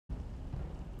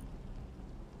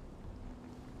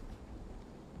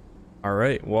All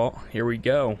right, well, here we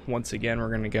go. Once again, we're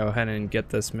going to go ahead and get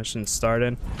this mission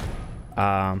started.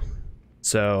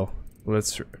 So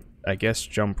let's, I guess,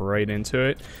 jump right into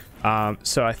it.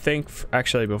 So I think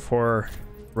actually before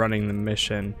running the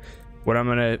mission, what I'm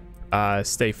going to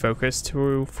stay focused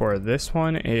to for this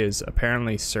one is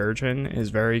apparently surgeon is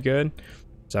very good.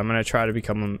 So I'm going to try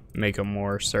to make a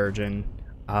more surgeon.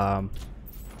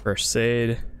 For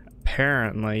Sid,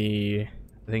 apparently,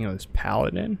 I think it was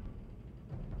paladin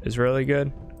is really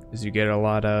good because you get a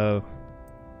lot of,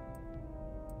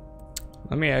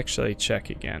 let me actually check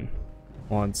again.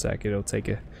 1 sec, it'll take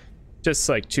just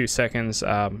like 2 seconds.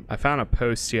 I found a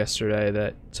post yesterday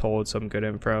that told some good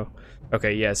info.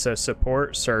 Okay, yeah, so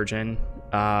support surgeon,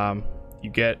 you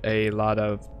get a lot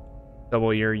of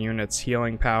double your unit's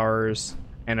healing powers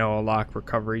and it'll unlock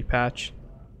recovery patch.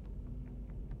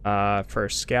 For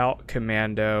scout,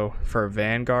 commando, for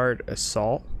vanguard,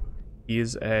 assault,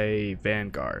 he's a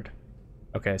vanguard.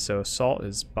 Okay, so assault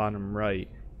is bottom right,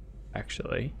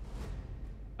 actually.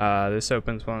 This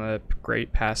opens one of the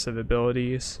great passive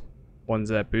abilities, ones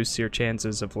that boost your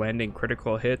chances of landing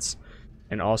critical hits,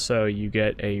 and also you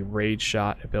get a raid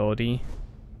shot ability.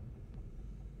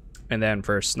 And then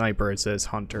for sniper, it says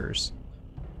hunters.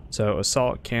 So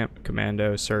assault, camp,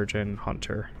 commando, surgeon,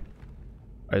 hunter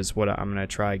is what I'm gonna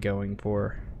try going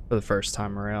for the first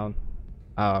time around.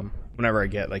 Whenever I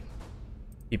get like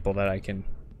people that I can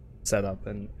set up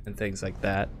and things like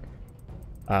that.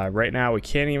 Right now we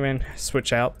can't even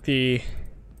switch out the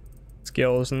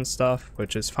skills and stuff,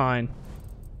 which is fine.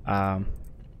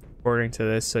 According to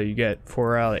this, so you get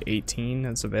 4 out of 18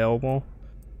 that's available.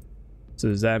 So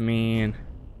does that mean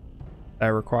that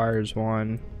requires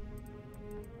one?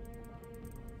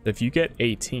 If you get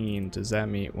 18, does that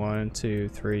mean 1, 2,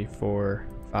 3, 4,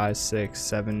 5, 6,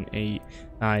 7, 8,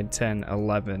 9, 10,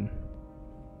 11?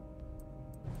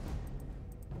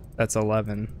 That's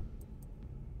 11.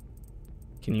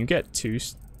 Can you get two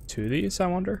of these, I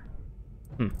wonder?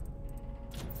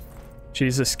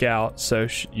 She's a scout, so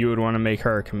you would want to make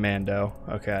her a commando.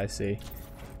 Okay, I see.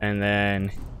 And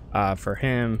then for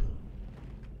him,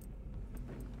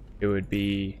 it would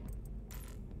be,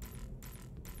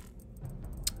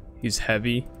 he's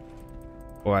heavy.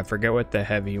 Oh, I forget what the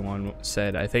heavy one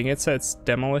said. I think it says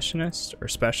demolitionist or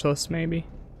specialist, maybe.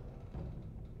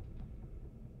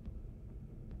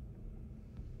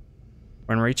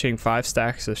 When reaching 5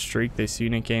 stacks of streak, this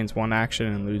unit gains 1 action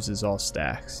and loses all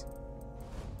stacks.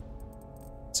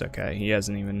 It's okay. He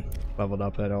hasn't even leveled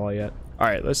up at all yet. All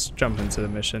right, let's jump into the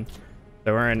mission.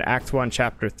 So we're in Act 1,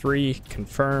 Chapter 3.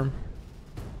 Confirm.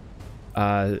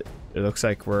 It looks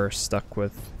like we're stuck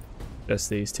with just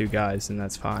these 2 guys, and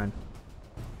that's fine.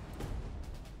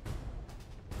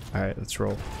 All right, let's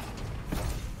roll.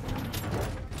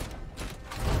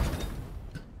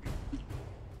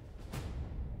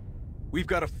 We've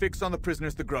got a fix on the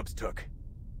prisoners the grubs took.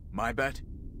 My bet?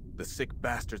 The sick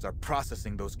bastards are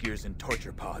processing those gears in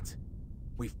torture pods.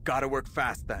 We've got to work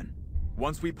fast then.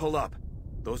 Once we pull up,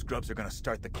 those grubs are gonna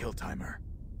start the kill timer.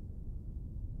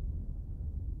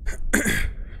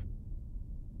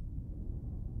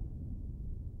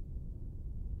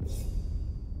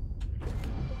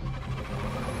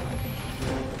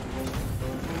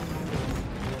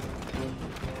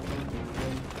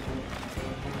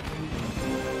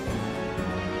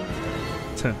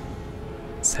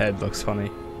 His head looks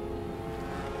funny.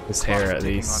 His hair, at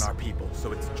least. On our people,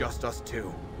 so it's just us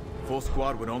 2. Full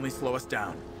squad would only slow us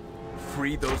down.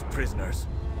 Free those prisoners.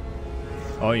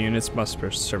 All units must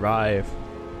survive.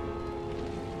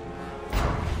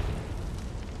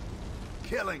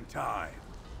 Killing time.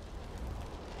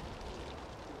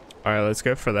 All right, let's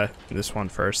go for this one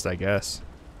first, I guess.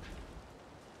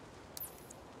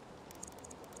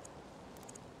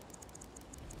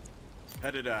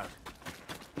 Headed out.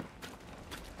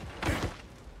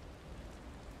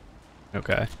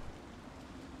 Okay.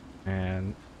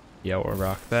 And yeah, we'll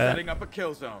rock that. Setting up a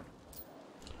kill zone.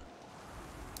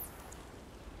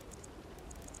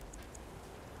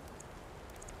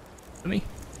 Me.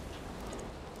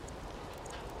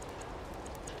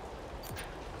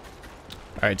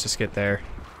 All right, just get there.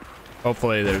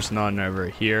 Hopefully there's none over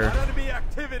here. Enemy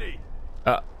activity.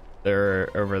 They're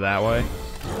over that way.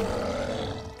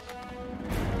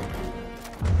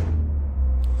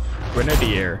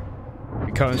 Grenadier.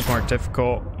 Becomes more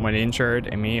difficult when injured.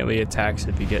 Immediately attacks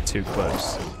if you get too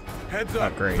close. Heads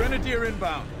up. Great. Grenadier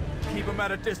inbound. Keep them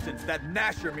at a distance. That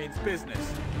Nasher means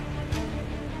business.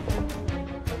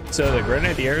 So the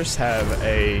Grenadiers have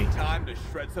a time to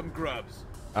shred some grubs.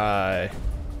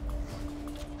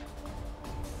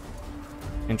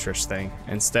 Interesting.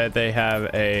 Instead, they have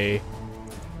a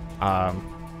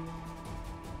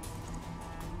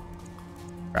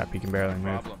Crap, he can barely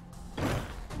move. Problem.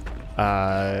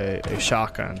 A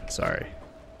shotgun, sorry.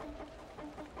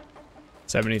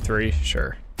 73,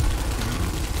 sure.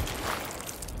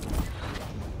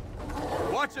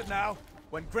 Watch it now.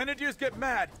 When grenadiers get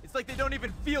mad, it's like they don't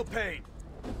even feel pain.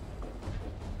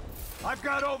 I've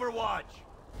got overwatch.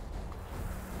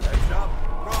 Heads up.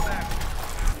 Throw back.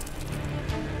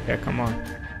 Yeah, come on.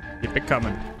 Keep it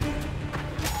coming.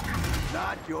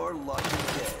 Not your lucky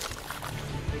day.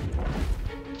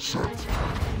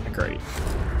 Great.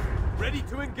 Ready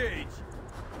to engage.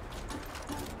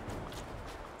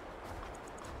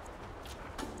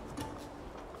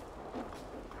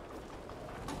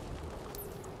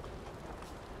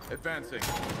 Advancing.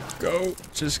 Go.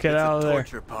 Just get out of there.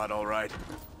 Torture pod, all right.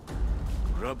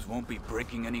 Grubs won't be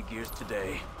breaking any gears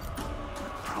today. I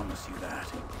promise you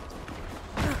that.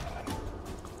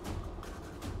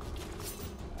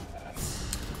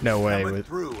 No way.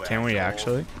 Can we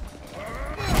actually?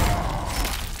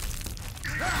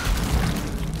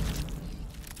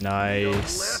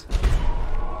 Nice.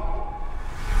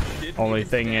 Only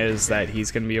thing is that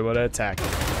he's gonna be able to attack.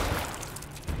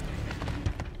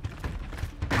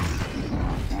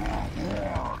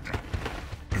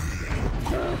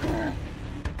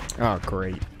 Oh,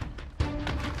 great.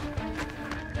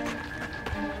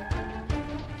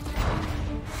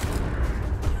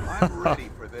 I'm ready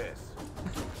for this.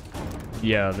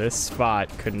 Yeah, this spot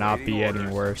could not be any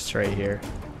worse right here.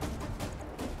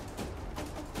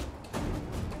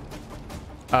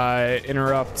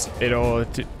 Interrupt. It'll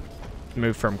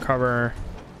move from cover.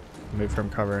 Move from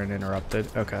cover and interrupted.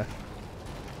 Okay.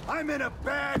 I'm in a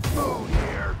bad mood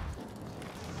here.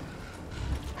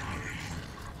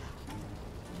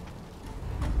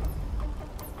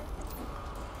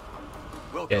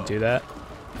 Yeah, do that.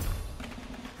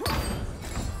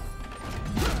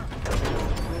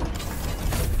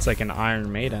 It's like an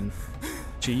Iron Maiden.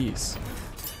 Jeez.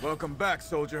 Welcome back,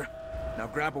 soldier. Now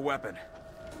grab a weapon.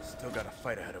 Still got a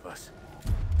fight ahead of us.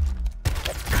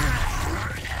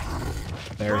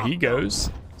 There he goes.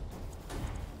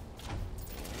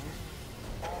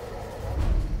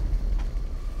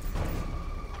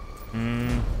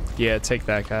 Yeah, take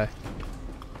that guy.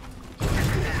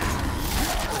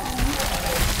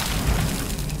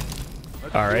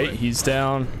 All right, he's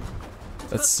down.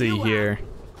 Let's see here.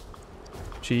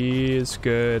 She is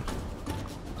good.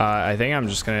 I think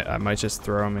I might just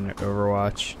throw him in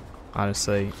Overwatch,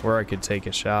 honestly, or I could take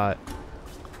a shot.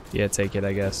 Yeah, take it,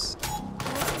 I guess.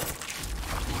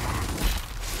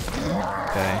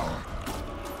 Okay.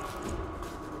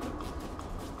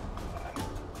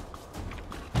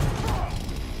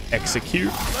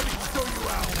 Execute.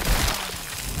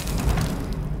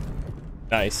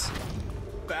 Nice.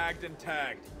 Bagged and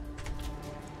tagged.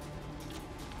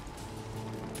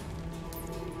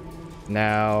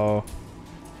 Now,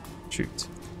 shoot.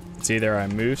 It's either I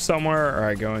move somewhere or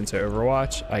I go into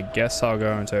Overwatch. I guess I'll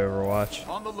go into Overwatch.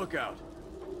 On the lookout.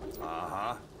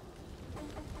 Uh-huh.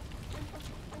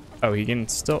 Oh, he can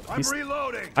still. I'm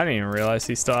reloading. I didn't even realize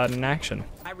he still had an action.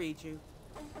 I read you.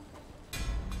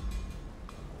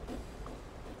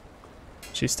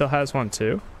 She still has one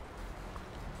too.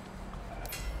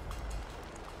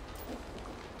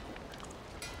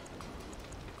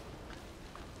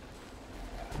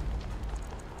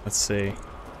 Let's see.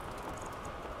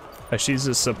 Oh, she's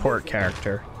a support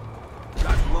character.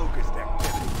 Got Locust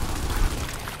activity.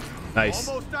 Nice.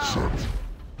 Almost out.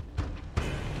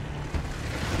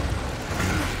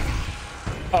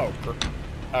 Oh,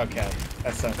 okay.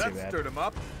 That's not too That bad. stirred him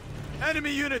up.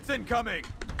 Enemy units incoming.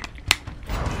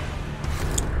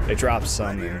 They dropped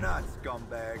some. Ready or not,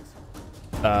 scumbags.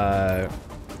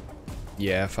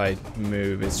 Yeah, if I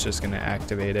move, it's just gonna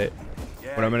activate it.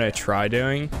 Yeah, What I'm gonna try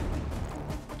doing.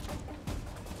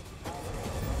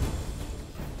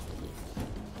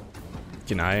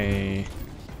 Can I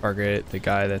target the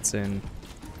guy that's in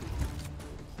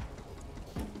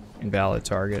invalid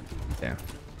target? Yeah.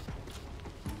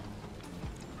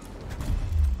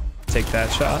 Take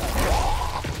that shot.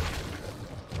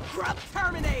 Grub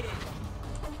terminated.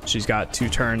 She's got 2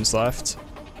 turns left.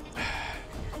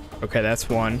 Okay, that's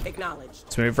one. Acknowledged.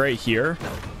 Let's move right here.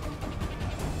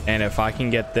 And if I can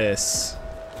get this.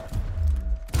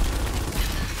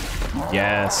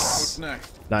 Yes. What's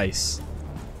next? Nice.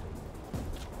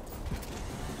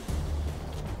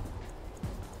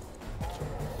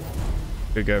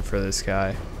 Good go for this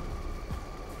guy.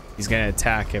 He's gonna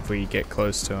attack if we get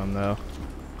close to him though.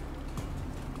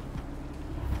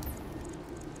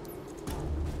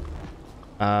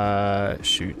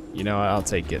 Shoot. You know what? I'll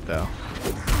take it though.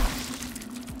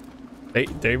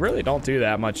 They really don't do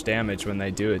that much damage when they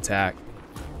do attack.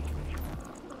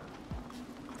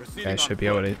 I should be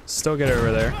able to still get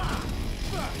over there.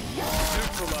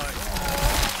 Neutralized.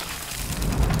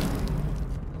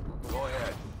 Go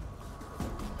ahead.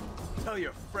 Tell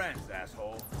your friends,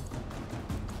 asshole.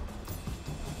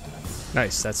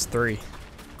 Nice, that's 3.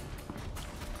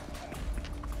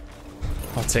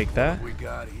 I'll take that. What we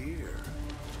got here?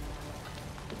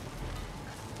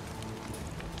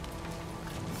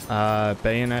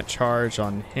 Bayonet charge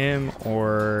on him,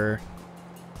 or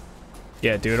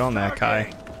yeah, do it on that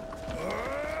guy.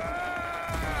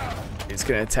 He's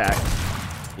gonna attack.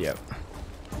 Yep.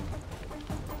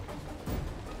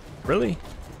 Really?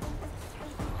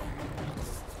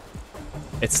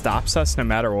 It stops us no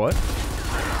matter what?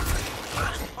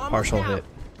 Partial hit.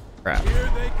 Crap.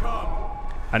 Here they come.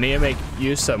 I need to make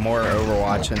use of more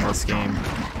Overwatch in this game.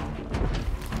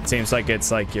 It seems like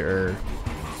it's like your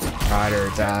ride or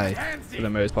die for the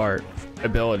most part,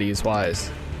 abilities wise.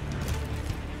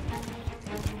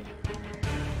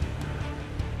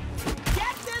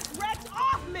 Get this wretch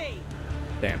off me!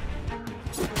 Damn.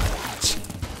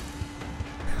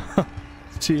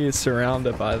 She is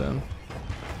surrounded by them.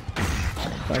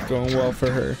 Not going well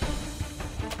for her.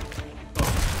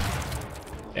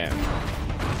 Damn.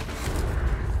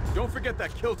 Don't forget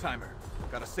that kill timer.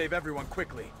 Gotta save everyone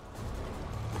quickly.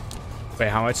 Wait,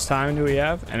 how much time do we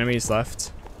have? Enemies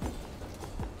left?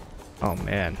 Oh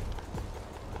man.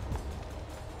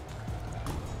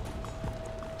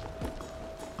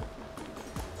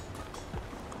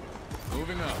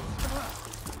 Moving up.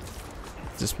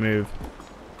 Just move.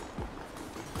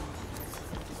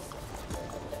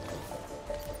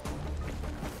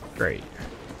 Great.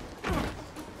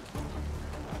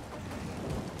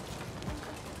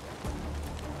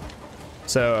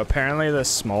 So apparently the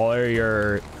smaller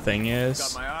your thing Got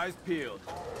is, my eyes peeled.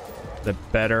 the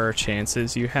better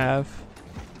chances you have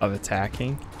of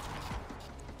attacking.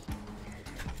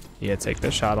 Yeah, take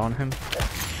the shot on him.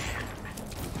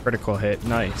 Critical hit,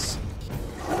 nice.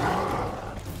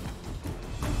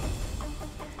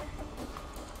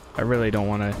 I really don't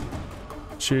want to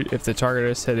shoot if the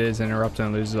target is hit is interrupted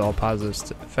and loses all positive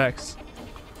effects.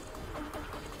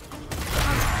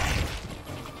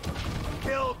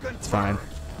 It's fine.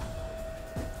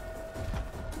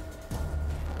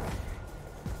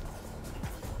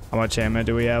 How much ammo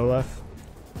do we have left?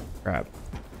 Crap.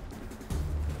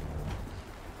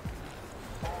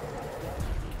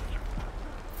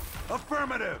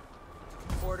 Affirmative.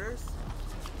 Orders.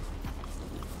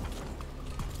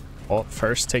 Well,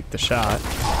 first take the shot.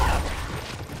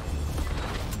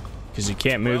 Because you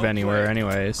can't move anywhere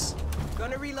anyways.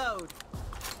 Gonna reload.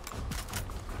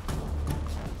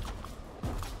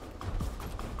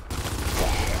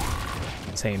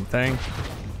 Same thing.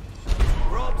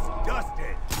 Grubs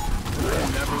dusted.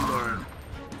 Never learn.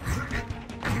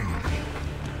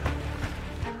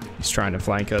 He's trying to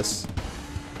flank us.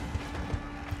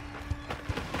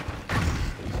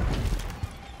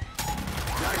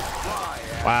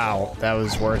 Wow, that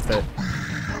was worth it.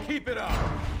 Keep it up.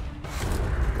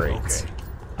 Great. Okay.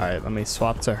 All right, let me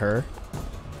swap to her.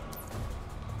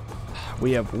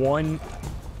 We have 1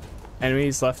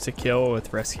 enemies left to kill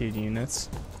with rescued units.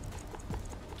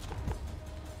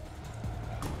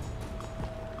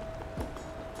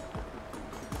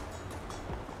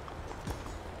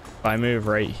 If I move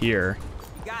right here,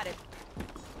 You got it.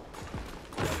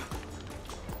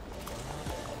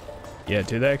 yeah,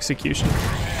 do the execution.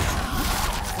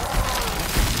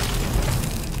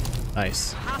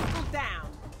 Nice. Hostile down.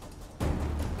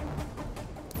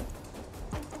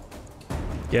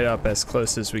 Get up as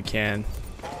close as we can.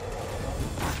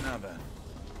 Now then.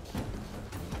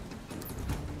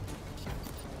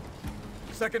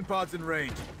 Second pod's in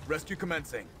range. Rescue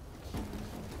commencing.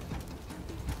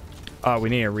 Oh, we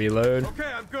need a reload.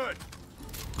 Okay, I'm good.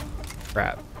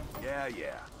 Crap.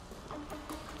 Yeah.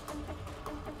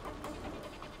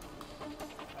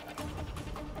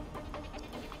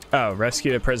 Oh,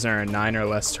 rescue the prisoner in 9 or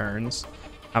less turns.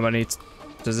 How many?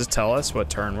 Does it tell us what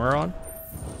turn we're on?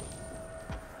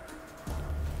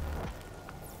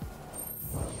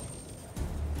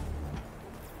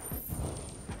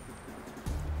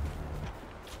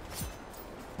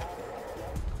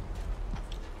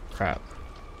 Crap.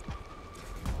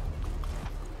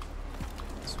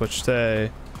 Switch to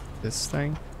this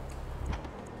thing.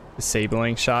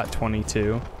 Disabling shot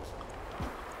 22.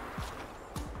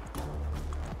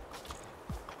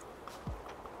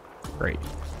 Great.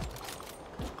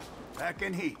 Back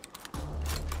in heat.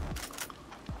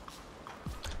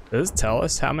 Does it tell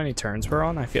us how many turns we're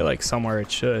on? I feel like somewhere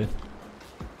it should.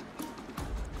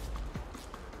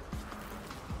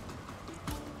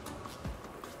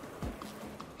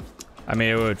 I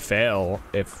mean, it would fail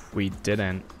if we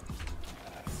didn't.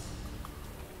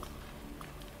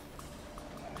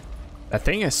 That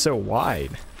thing is so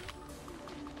wide.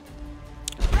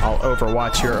 I'll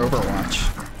overwatch your overwatch.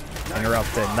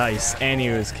 Interrupted. Nice. And he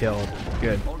was killed.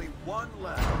 Good. Only one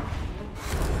left.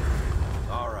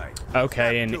 All right.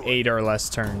 Okay, in 8 or less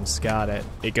turns. Got it.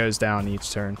 It goes down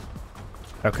each turn.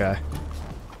 Okay.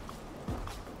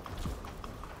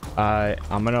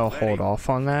 I'm gonna hold off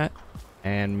on that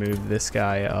and move this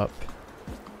guy up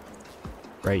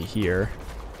right here.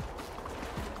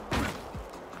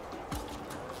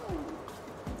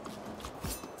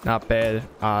 Not bad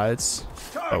odds,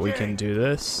 but we can do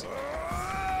this.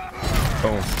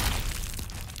 Boom.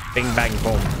 Bing, bang,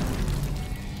 boom.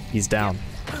 He's down.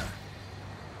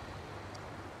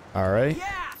 All right.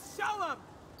 Yeah, show him.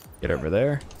 Get over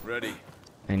there. Ready.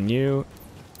 And you.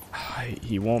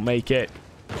 He won't make it.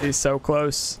 He's so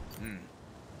close.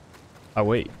 Oh,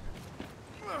 wait.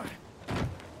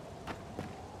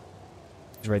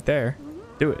 He's right there.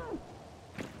 Do it.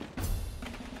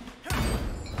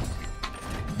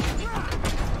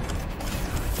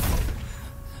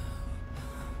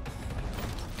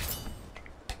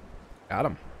 Got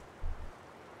him.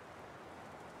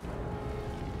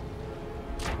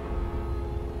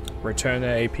 Return to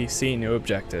APC, new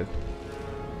objective.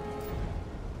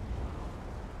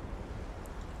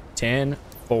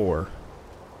 10-4.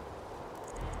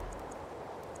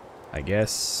 I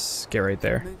guess get right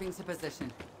there. Moving to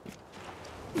position.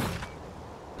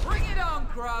 Bring it on,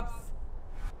 grubs.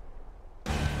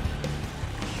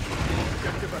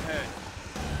 Objective ahead.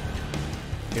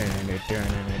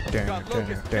 Got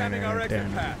Locust scanning our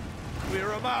exit path. Clear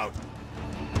them out.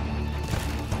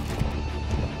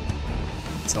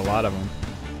 It's a lot of them.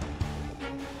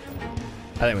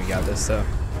 I think we got this though.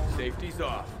 Safety's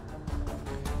off.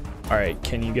 All right,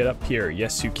 can you get up here?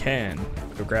 Yes, you can.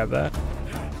 Go grab that.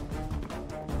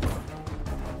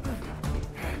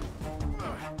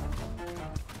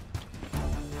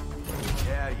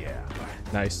 Yeah.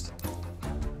 Nice.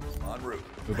 En route.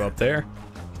 Move up there.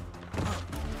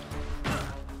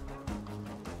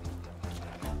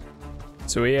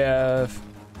 So we have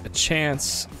a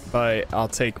chance, but I'll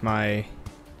take my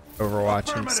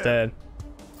Overwatch instead.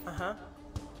 Uh-huh.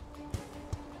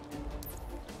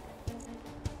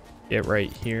 Get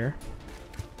right here.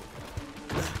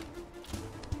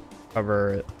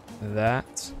 Cover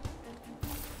that.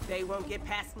 They won't get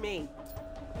past me.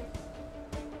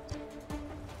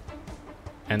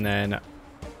 And then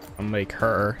I'll make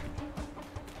her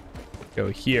go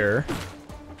here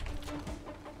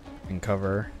and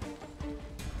cover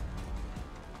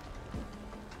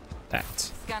that.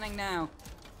 Scanning now.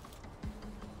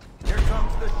 Here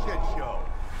comes the shit show.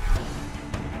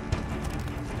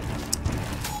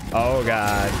 Oh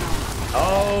god.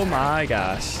 Oh my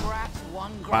gosh. Scratch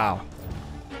one grub. Wow.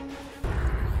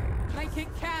 Make it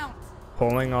count.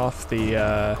 Pulling off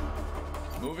the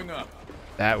Moving up.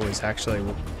 that was actually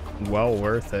well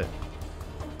worth it.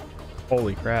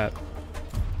 Holy crap.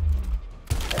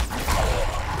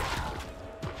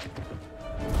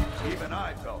 Even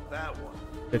I felt that one.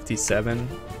 57.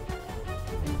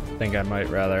 I think I might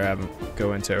rather have him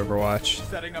go into Overwatch.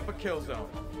 Setting up a kill zone.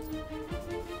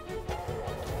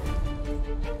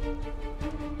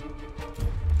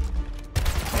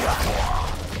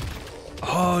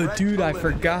 Oh, dude, I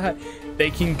forgot.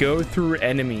 They can go through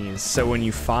enemies, so when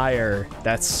you fire,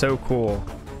 that's so cool.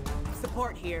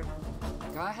 Support here.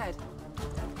 Go ahead.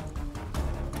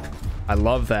 I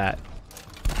love that.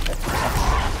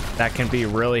 That can be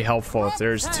really helpful. If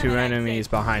there's two enemies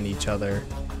behind each other,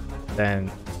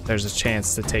 then there's a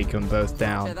chance to take them both To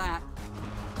down. that.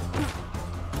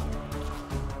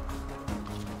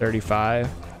 35.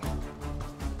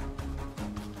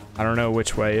 I don't know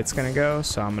which way it's gonna go,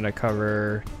 so I'm gonna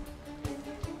cover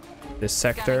this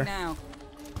sector. Scanning now.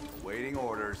 Waiting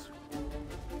orders.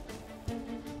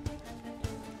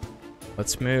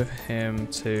 Let's move him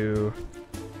to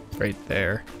right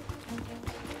there.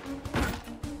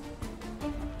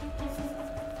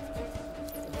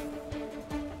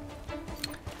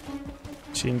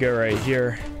 She can go right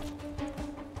here.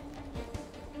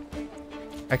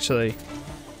 Actually,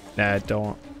 nah,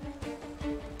 don't.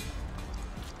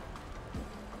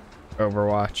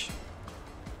 Overwatch.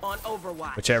 On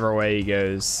Overwatch. Whichever way he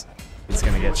goes, he's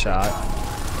gonna get shot.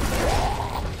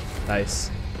 Nice.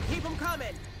 Keep them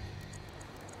coming.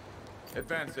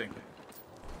 Advancing.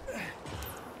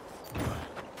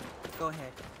 Go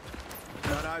ahead.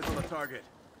 Got eyes on the target.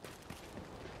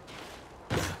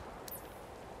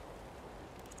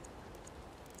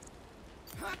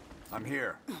 I'm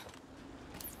here.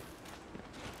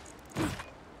 Can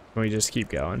we just keep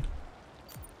going?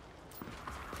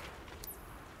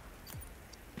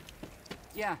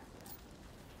 Yeah.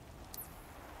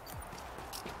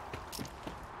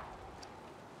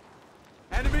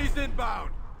 Enemies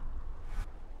inbound.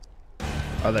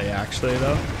 Are they actually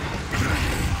though?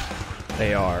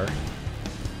 They are.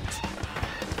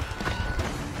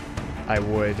 I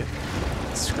would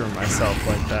screw myself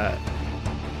like that.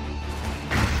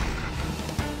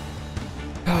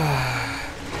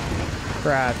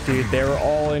 Crap, dude. They were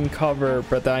all in cover,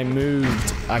 but I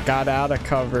moved. I got out of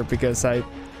cover because I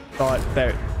thought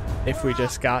that if we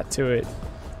just got to it.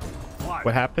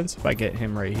 What happens if I get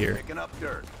him right here? Picking up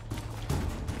dirt.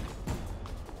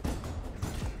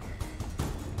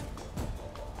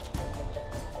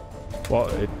 Well,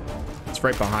 it's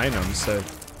right behind him, so...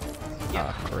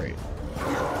 Ah, great.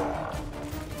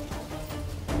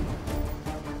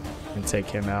 And take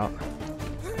him out.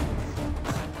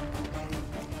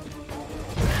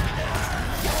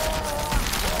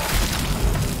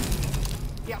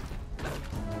 Yep.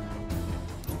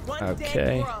 One Okay.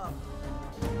 dead grub.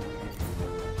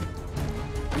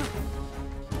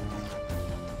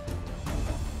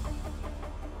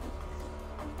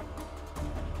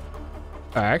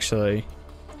 Actually,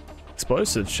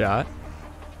 explosive shot.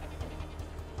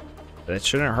 That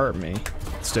shouldn't hurt me.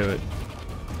 Let's do it.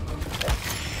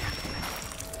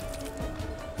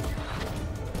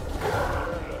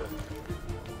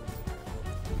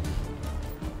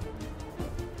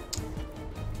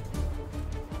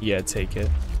 Yeah, take it.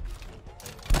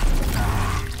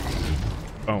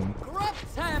 Boom. Grub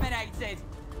terminated.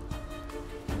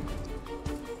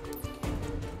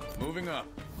 Moving up.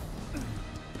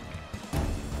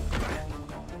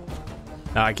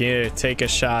 Now I can take a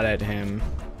shot at him.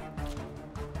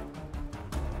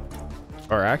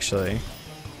 Or actually,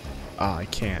 oh, I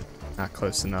can't. Not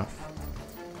close enough.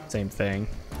 Same thing.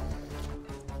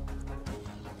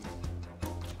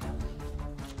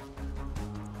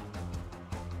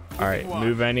 All right,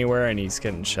 move anywhere and he's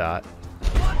getting shot.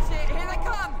 Watch it, here they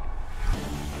come.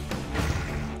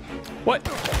 What?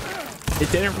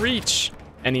 It didn't reach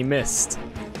and he missed.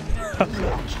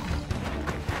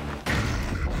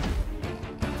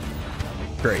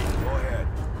 Great. Go ahead.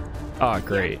 Oh,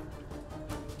 great.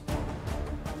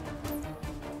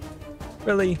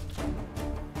 Really?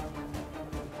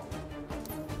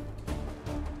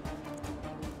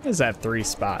 Is that 3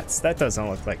 spots? That doesn't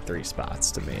look like 3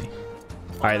 spots to me.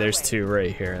 All right, there's 2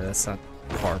 right here. That's not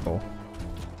horrible.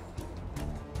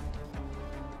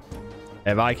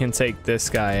 If I can take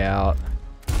this guy out.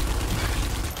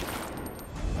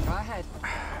 Go ahead.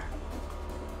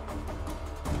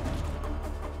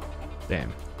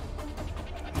 Damn.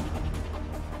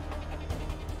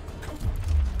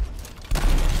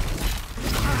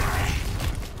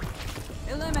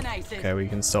 Eliminated. Okay, we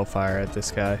can still fire at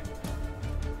this guy.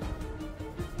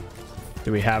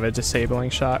 Do we have a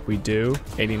disabling shot? We do.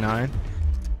 89.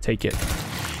 Take it.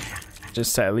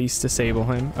 Just to at least disable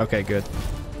him. Okay, good.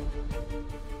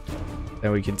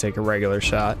 Then we can take a regular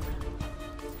shot.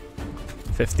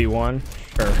 51.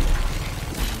 Sure.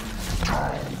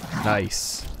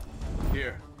 Nice.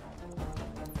 Here.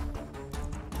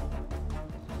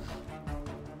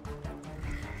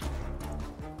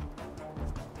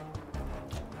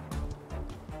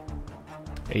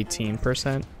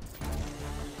 %.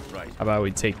 Right. How about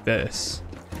we take this?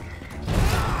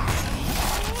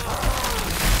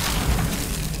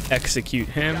 Execute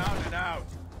him. Down and out.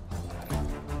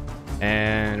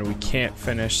 And we can't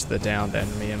finish the downed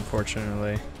enemy,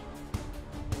 unfortunately.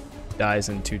 Dies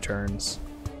in 2 turns.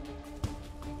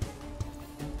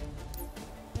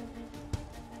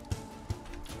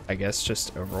 I guess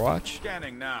just Overwatch.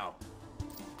 Scanning now.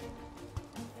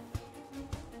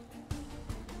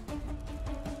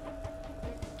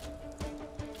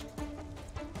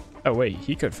 Oh wait,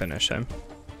 he could finish him.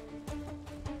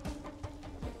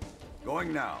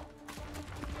 Going now.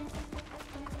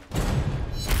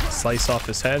 Slice off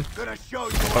his head. Gonna show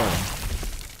you. Boom.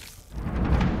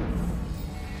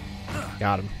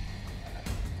 Got him.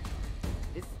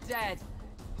 It's dead.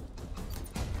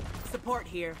 Support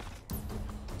here.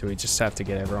 Do we just have to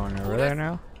get everyone over there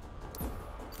now?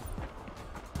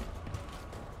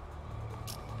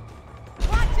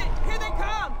 Watch it! Here they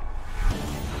come!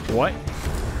 What?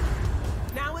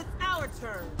 Now it's our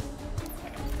turn.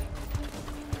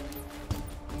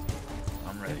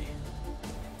 I'm ready.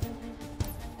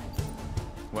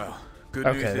 Well, good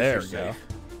news Okay, is there you're we go. safe.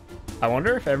 I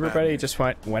wonder if everybody news. just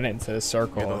went into the You're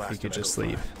circle, the if we last could of just Echo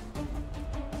leave.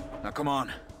 5. Now come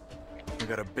on. We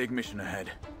got a big mission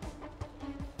ahead.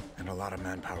 And a lot of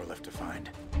manpower left to find.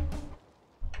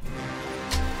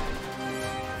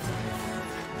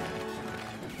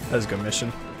 That was a good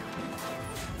mission.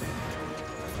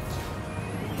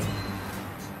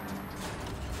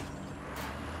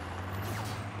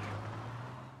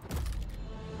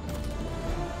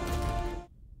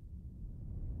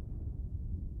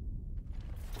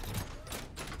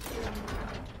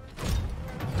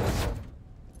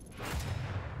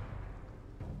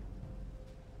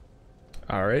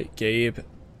 All right, Gabe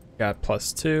got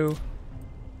 +2.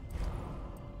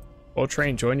 Full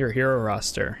train, join your hero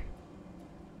roster.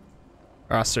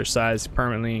 Roster size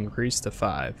permanently increased to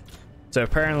 5. So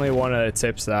apparently one of the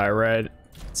tips that I read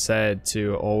said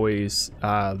to always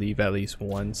leave at least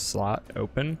one slot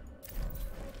open.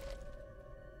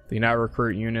 Do not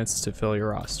recruit units to fill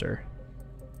your roster.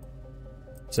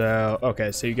 So,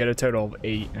 okay, so you get a total of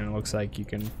 8, and it looks like you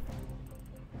can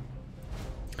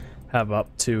have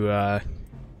up to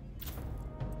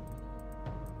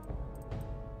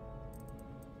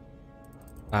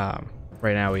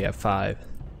right now we have 5.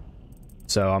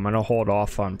 So I'm gonna hold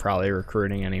off on probably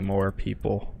recruiting any more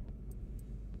people.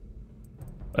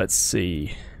 Let's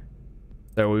see.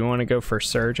 So we want to go for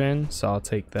surgeon, so I'll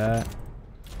take that.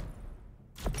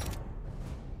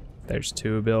 There's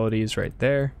 2 abilities right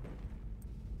there.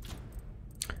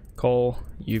 Cole,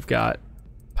 you've got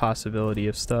possibility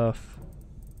of stuff.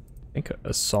 I think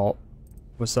assault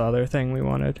was the other thing we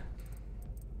wanted.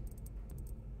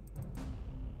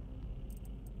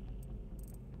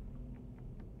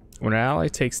 When an ally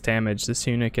takes damage, this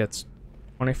unit gets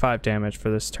 25 damage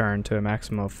for this turn to a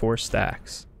maximum of 4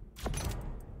 stacks.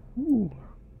 Ooh,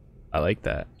 I like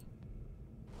that.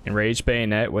 Enraged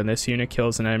Bayonet, when this unit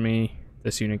kills an enemy,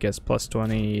 this unit gets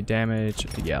 +20 damage.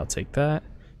 Yeah, I'll take that.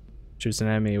 Choose an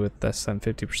enemy with less than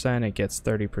 50%, it gets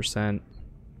 30%.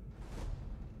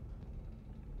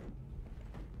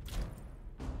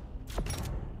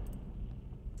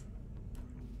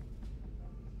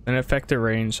 An effective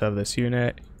range of this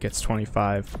unit gets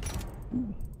 25.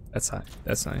 That's high.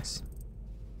 That's nice.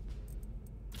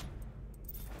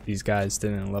 These guys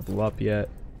didn't level up yet.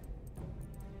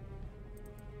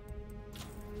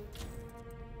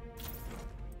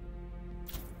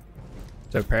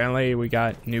 So apparently we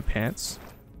got new pants.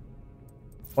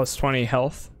 +20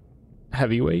 health.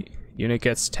 Heavyweight. Unit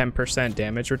gets 10%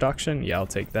 damage reduction. Yeah, I'll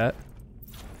take that.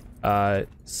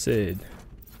 Sid.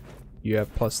 You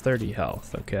have +30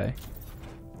 health. Okay.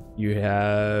 You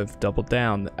have double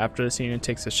down. After this unit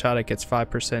takes a shot, it gets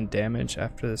 5% damage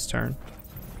after this turn.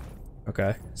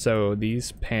 Okay. So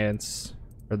these pants,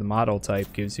 or the model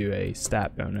type, gives you a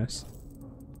stat bonus.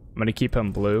 I'm going to keep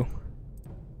them blue.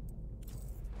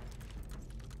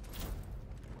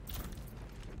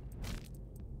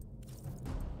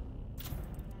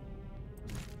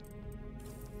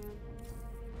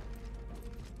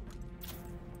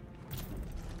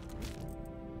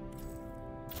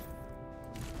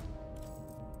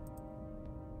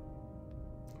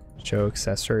 Show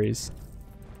accessories.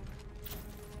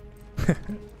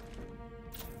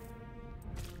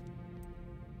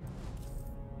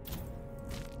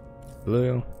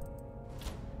 Blue.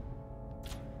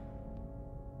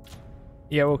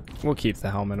 Yeah, we'll keep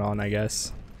the helmet on, I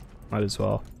guess. Might as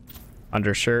well.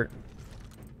 Undershirt.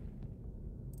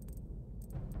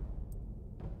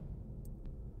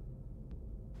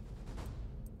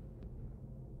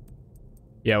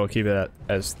 Yeah, we'll keep it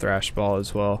as thrash ball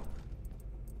as well.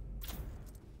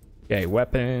 Okay,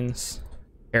 weapons.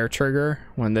 Air trigger.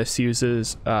 When this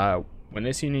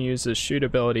unit uses shoot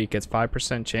ability, it gets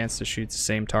 5% chance to shoot the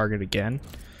same target again.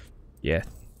 Yeah,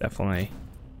 definitely.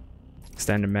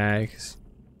 Extended mags.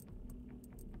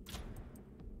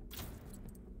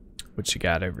 What you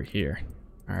got over here?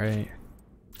 All right.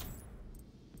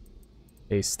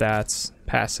 Base stats.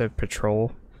 Passive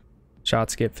patrol.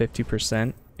 Shots get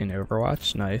 50% in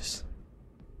Overwatch. Nice.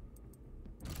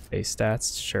 Base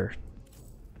stats. Sure.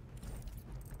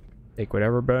 Take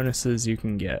whatever bonuses you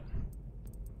can get.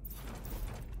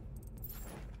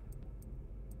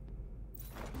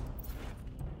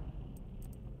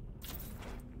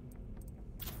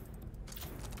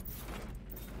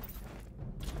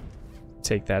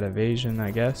 Take that evasion, I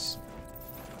guess.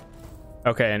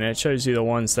 Okay, and it shows you the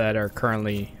ones that are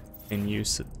currently in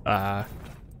use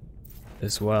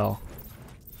as well.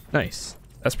 Nice.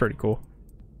 That's pretty cool.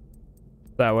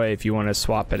 That way, if you want to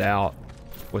swap it out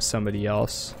with somebody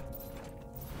else,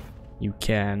 you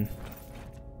can.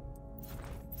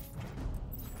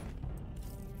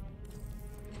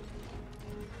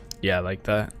 Yeah, I like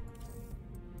that.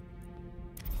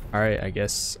 Alright, I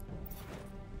guess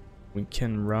we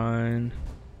can run.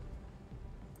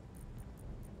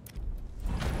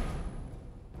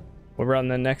 We'll run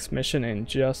the next mission in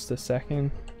just a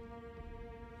second.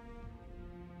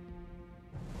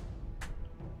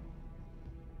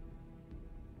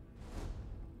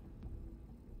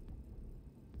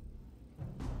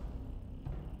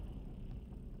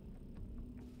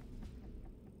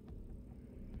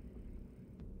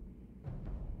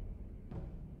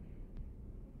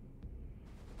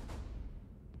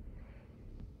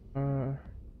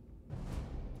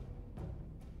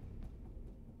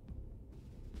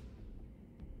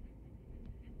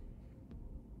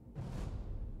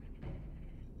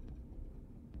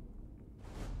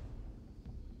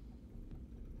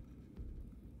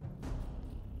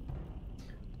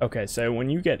 Okay, so when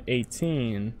you get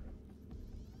 18,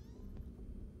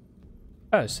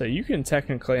 oh, so you can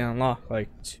technically unlock like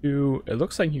 2, it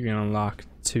looks like you can unlock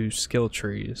 2 skill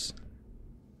trees.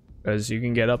 Because you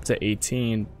can get up to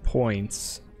 18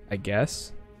 points, I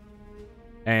guess.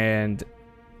 And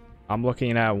I'm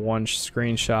looking at one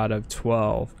screenshot of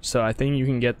 12. So I think you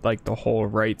can get like the whole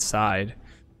right side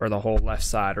or the whole left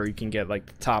side, or you can get like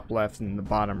the top left and the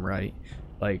bottom right.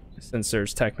 Like, since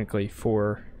there's technically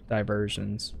 4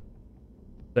 diversions.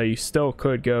 So you still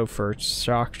could go for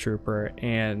shock trooper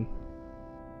and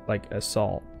like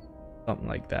assault, something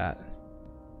like that.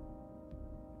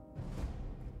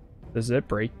 Does it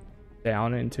break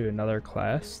down into another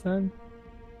class then?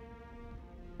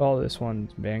 Oh, this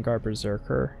one's Vanguard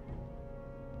Berserker.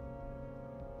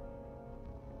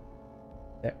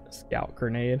 Scout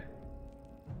Grenade.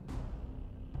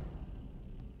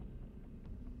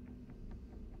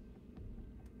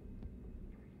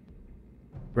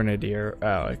 Grenadier.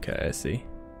 Oh, okay, I see.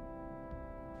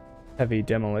 Heavy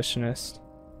Demolitionist.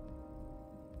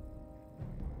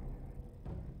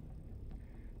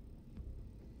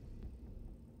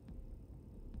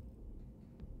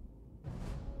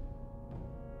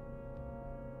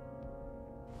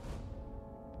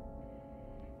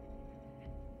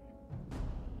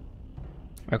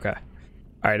 Okay.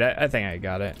 Alright, I think I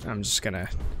got it. I'm just gonna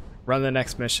run the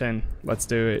next mission. Let's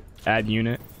do it. Add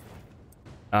unit.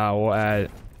 We'll add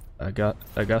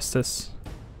Augustus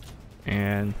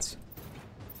and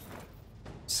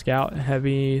Scout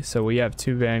Heavy. So we have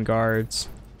 2 Vanguards.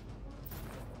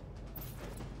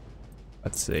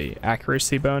 Let's see.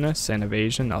 Accuracy bonus and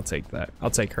evasion. I'll take that. I'll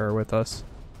take her with us.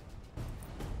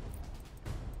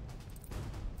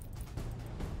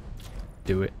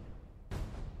 Do it.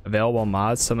 Available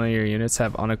mods. Some of your units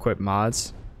have unequipped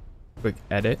mods. Quick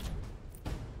edit.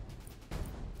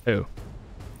 Who?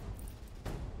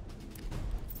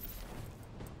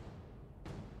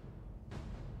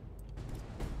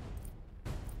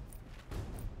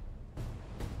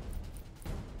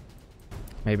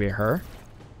 Maybe her?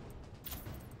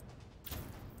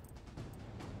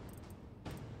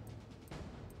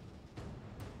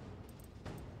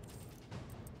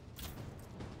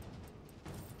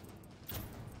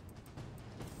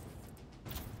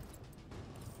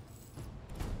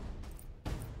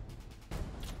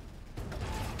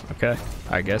 Okay,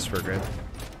 I guess we're good.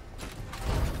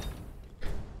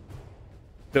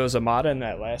 There was a mod in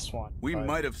that last one. We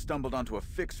might have stumbled onto a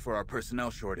fix for our personnel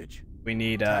shortage. We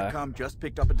need TACCOM just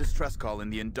picked up a distress call in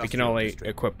the industrial we can only district.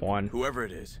 equip one. Whoever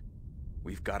it is,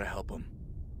 we've got to help them.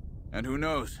 And who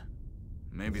knows?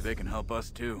 Maybe they can help us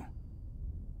too.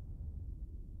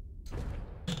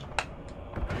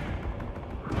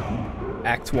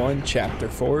 Act 1, Chapter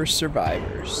 4,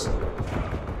 Survivors.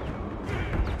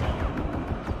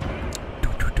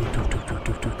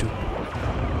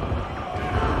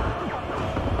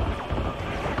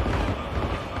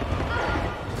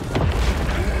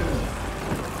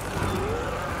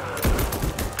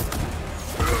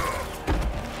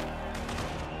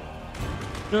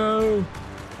 No.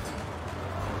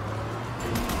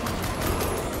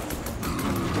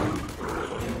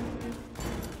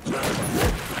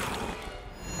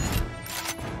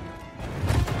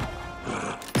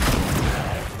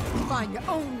 Find your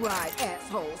own ride,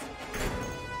 assholes.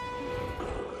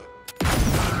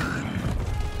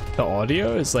 The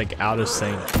audio is like out of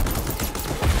sync.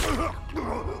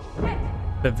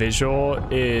 The visual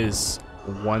is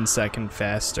 1 second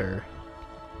faster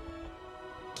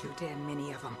Too damn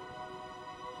many of them.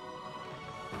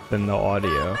 than the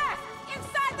audio.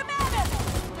 Inside the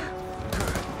madness!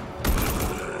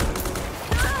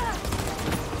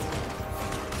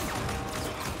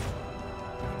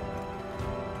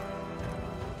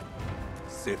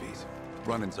 Civvies.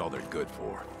 Running's all they're good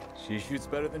for. She shoots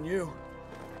better than you.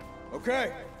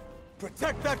 Okay,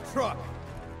 protect that truck.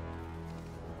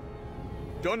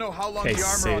 Don't know how long Hey, the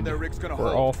armor Sid, on their rig's gonna we're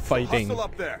hold. all so fighting. hustle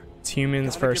up there. It's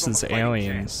humans Gotta give 'em a versus fighting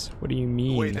aliens. What do you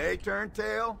The way mean? they turn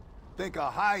tail, think a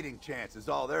hiding chance is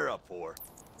all they're up for.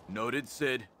 Noted,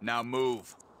 Sid. Now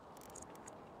move.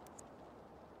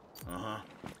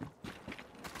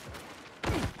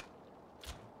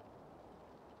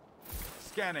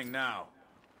 Scanning now.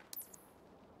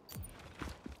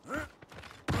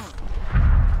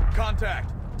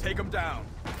 Contact. Take them down.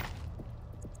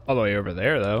 All the way over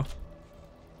there, though.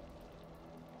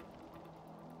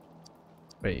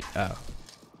 Wait, oh.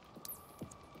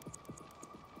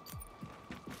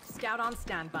 Scout on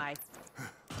standby.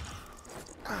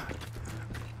 I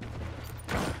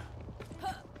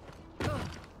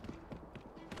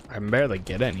can barely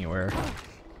get anywhere.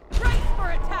 Brace for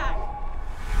attack!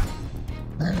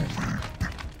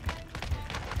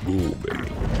 go, baby.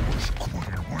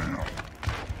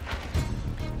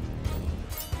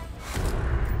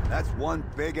 That's one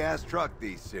big-ass truck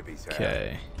these civvies have.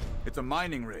 Okay. It's a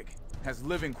mining rig. Has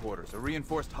living quarters, a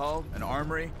reinforced hull, an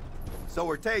armory. So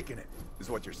we're taking it, is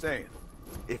what you're saying.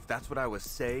 If that's what I was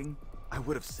saying, I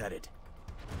would have said it.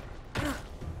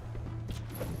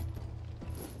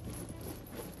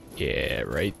 Yeah,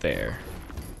 right there.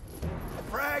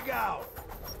 Frag out!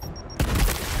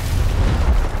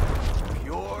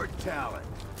 Pure talent.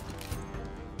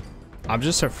 I'm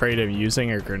just afraid of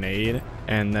using a grenade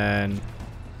and then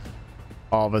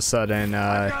all of a sudden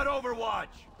Got overwatch!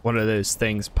 one of those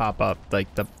things pop up,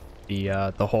 like the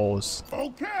holes.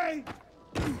 Okay!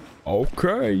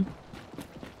 Okay.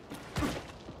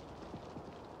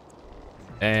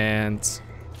 And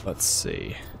let's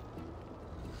see.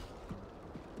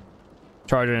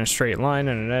 Charge in a straight line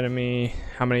on an enemy.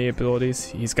 How many abilities?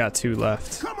 He's got 2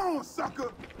 left. Come on,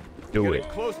 sucker! Do Getting it.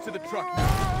 close to the truck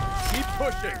now. Keep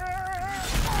pushing.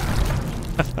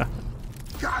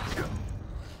 Gotcha!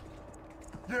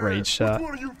 Yeah, Rage shot. Which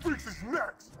one of you freaks is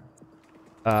next?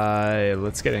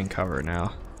 Let's get in cover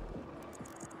now.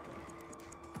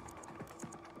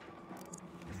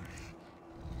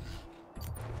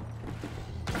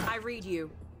 I read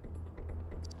you.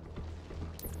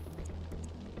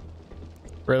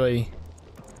 Really?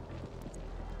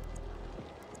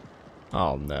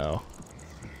 Oh no.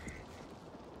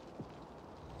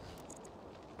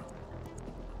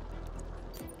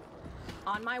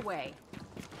 On my way.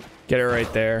 Get her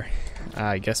right there.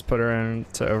 I guess put her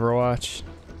into Overwatch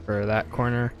for that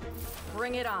corner.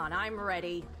 Bring it on. I'm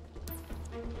ready.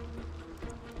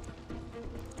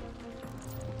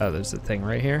 Oh, there's a thing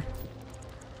right here.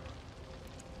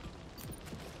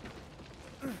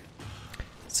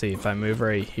 Let's see if I move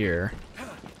right here.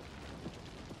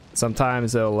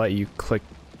 Sometimes it'll let you click.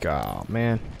 Oh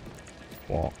man.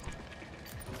 Well.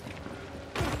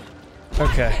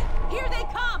 Okay. Here they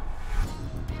come.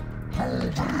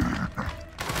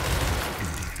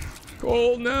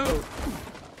 Oh no.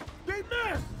 They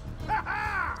missed!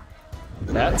 Ha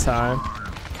That time.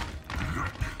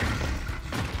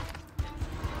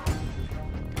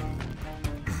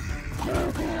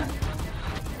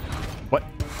 What?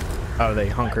 Oh, they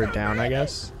hunkered down, I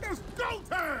guess. It's go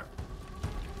time!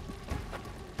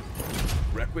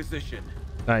 Requisition.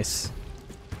 Nice.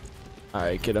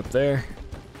 Alright, get up there.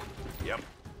 Yep.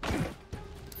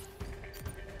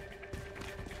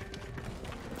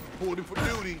 Holding for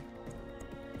duty.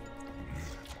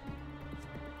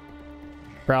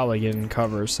 Probably get in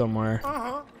cover somewhere.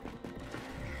 Uh-huh.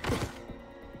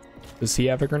 Does he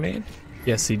have a grenade?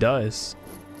 Yes, he does.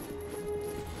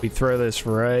 We throw this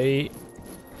right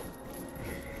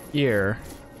here.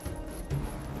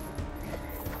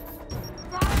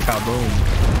 Kaboom.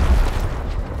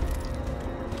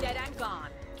 Dead and gone.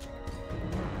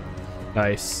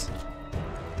 Nice.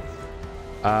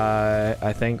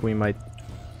 I think we might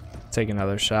take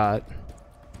another shot.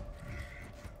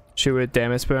 Shoot with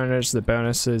damage bonus. The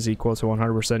bonus is equal to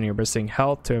 100% of your missing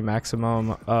health to a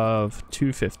maximum of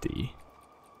 250.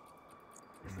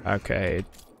 Okay,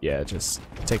 yeah, just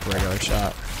take a regular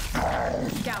shot.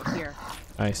 Scout here.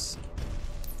 Nice.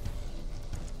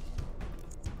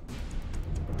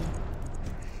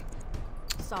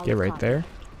 Solid Get right copy. there.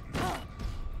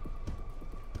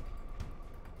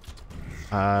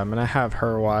 I'm gonna have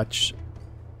her watch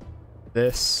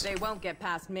this. They won't get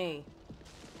past me.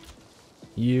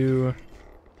 You.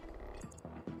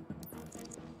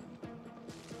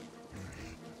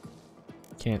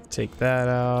 Can't take that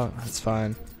out. That's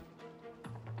fine.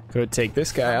 Go take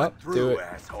this guy out. Do Through, it.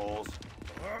 assholes.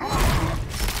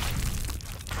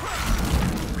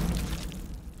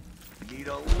 Need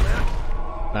a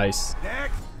lift? Nice.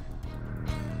 Next.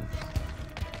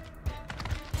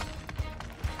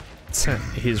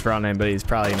 He's running, but he's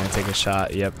probably gonna take a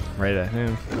shot. Yep, right at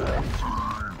him.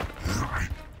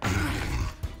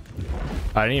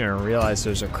 I didn't even realize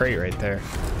there's a crate right there.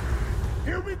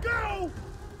 Here we go.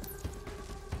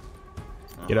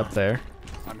 Get up there.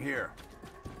 I'm here.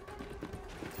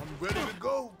 I'm ready to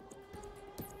go.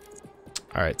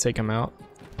 All right, take him out.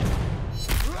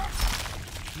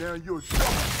 Now you're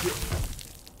shot.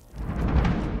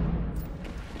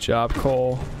 Job,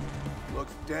 Cole.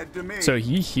 Looks dead to me. So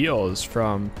he heals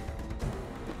from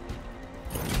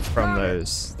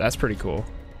those. That's pretty cool.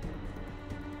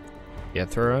 Yeah,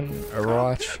 throw in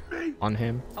Overwatch on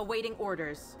him. Awaiting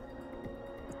orders.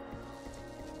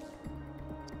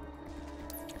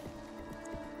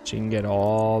 She can get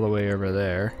all the way over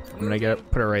there. I'm gonna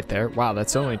put her right there. Wow,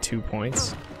 that's only 2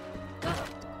 points.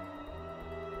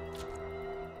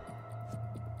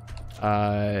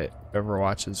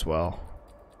 Overwatch as well.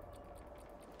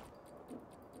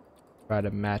 Try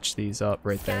to match these up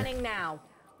right there. Scanning now.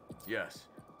 Yes.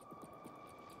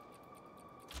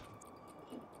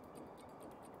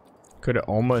 Could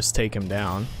almost take him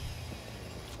down.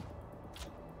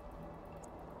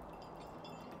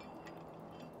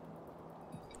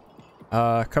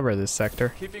 Cover this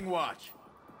sector. Keeping watch.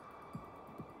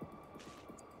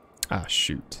 Ah,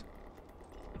 shoot.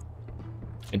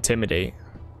 Intimidate.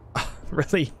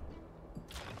 Really?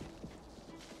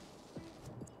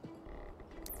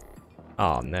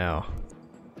 Oh no.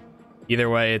 Either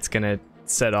way, it's gonna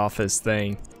set off his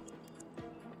thing.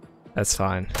 That's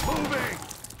fine. Moving!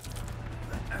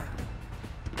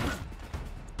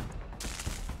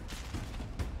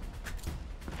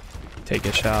 Take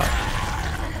a shot.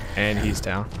 And he's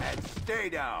down. And stay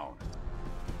down.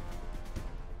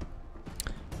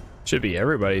 Should be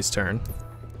everybody's turn.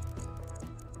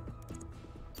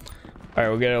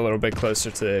 Alright, we'll get a little bit closer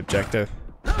to the objective.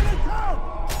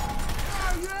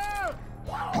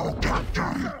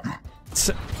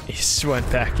 He just went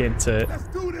back into it. Let's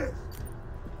do this.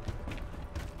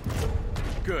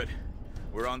 Good.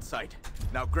 We're on site.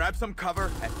 Now grab some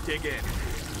cover and dig in.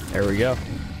 There we go.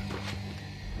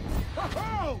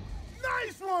 Oh,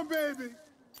 nice one, baby.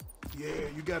 Yeah,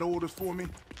 you got orders for me?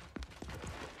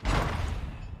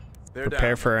 They're Prepare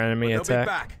down, for enemy but they'll attack.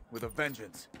 be back with a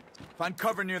vengeance. Find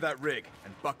cover near that rig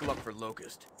and buckle up for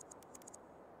Locust.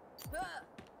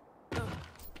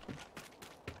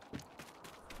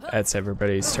 That's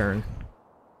everybody's turn.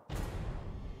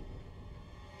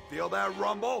 Feel that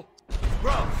rumble?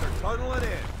 Grubs are tunneling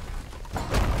in.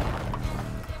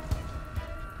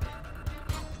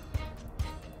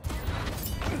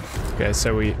 Okay,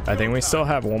 so I think we still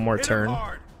have one more Hit 'em turn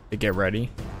hard. to get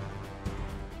ready.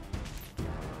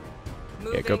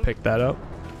 Moving. Yeah, go pick that up.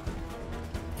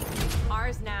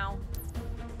 Ours now.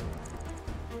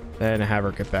 Then have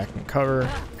her get back in cover.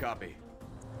 Copy.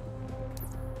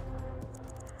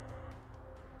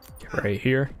 Get right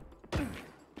here.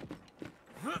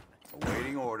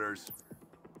 Awaiting orders.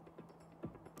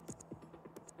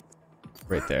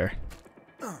 Right there.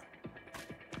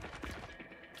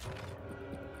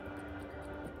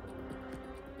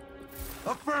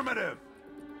 Affirmative.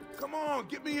 Come on,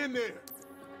 get me in there.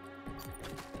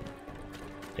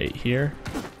 8 here.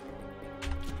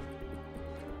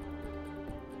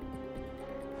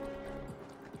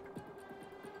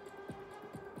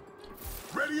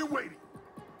 Ready and waiting.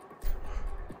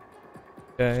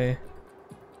 Okay.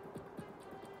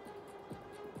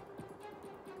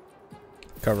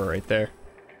 Cover right there.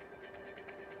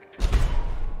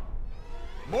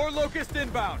 More Locust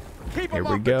inbound. Keep Here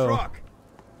them we off go. the truck.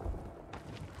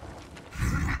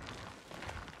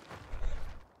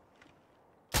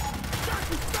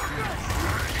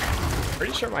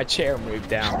 Pretty sure my chair moved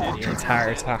down the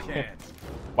entire time. Chance.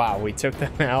 Wow, we took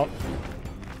them out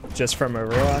just from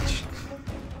Overwatch.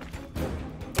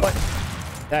 What?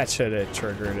 That should have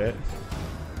triggered it.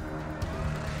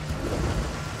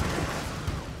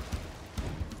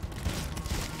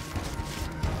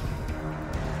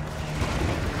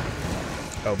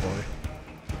 Oh boy.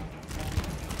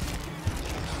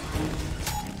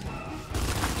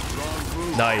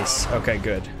 Nice. Okay,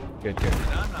 good. Good, good.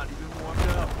 I'm not even warmed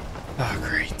up. Oh,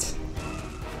 great.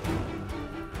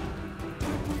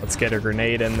 Let's get a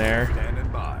grenade in there. Standing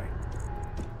by.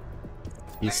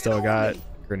 He's still got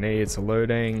grenades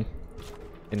loading.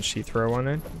 Can she throw one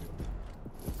in?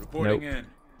 Reporting Nope. in.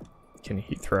 Can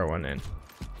he throw one in?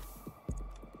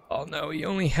 Oh no, he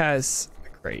only has a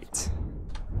crate.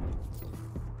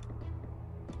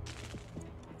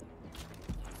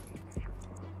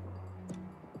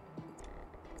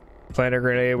 Plant a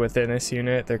grenade within this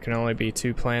unit. There can only be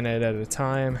 2 planted at a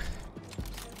time.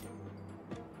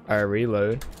 Alright,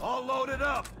 reload. All loaded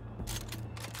up.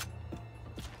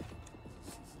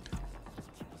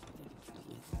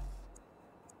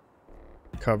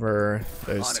 Cover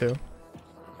those On it. 2.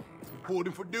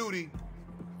 Reporting for duty.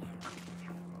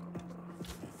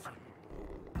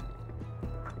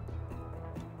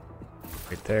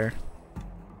 Right there.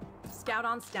 Scout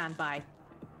on standby.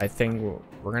 I think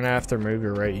we're gonna have to move you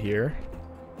right here.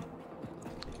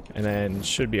 And then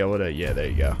should be able to, yeah, there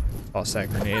you go. Toss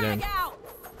that grenade in. Frag out!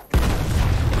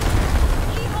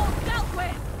 Evil dealt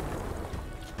with!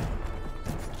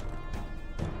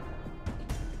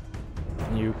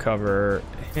 You cover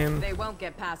him. They won't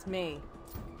get past me.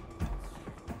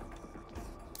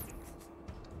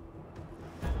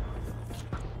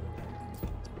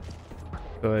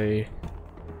 Really.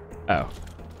 Oh.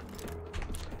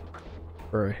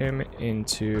 Throw him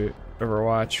into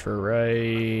Overwatch for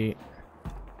right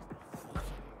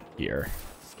here.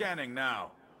 Scanning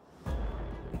now.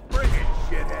 Bring it,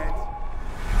 shitheads.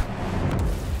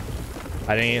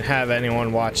 I didn't have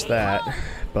anyone watch that,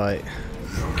 but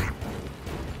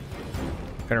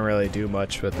couldn't really do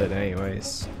much with it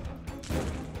anyways.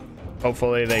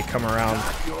 Hopefully they come around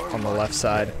on the left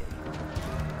side.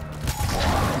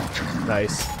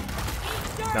 Nice.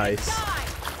 Nice.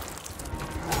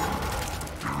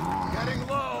 Getting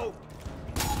low.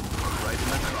 Right in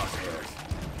the crosshairs.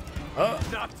 Oh,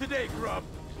 Not today, grub.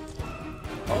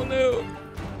 oh no.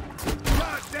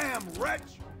 Goddamn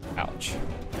wretch. Ouch.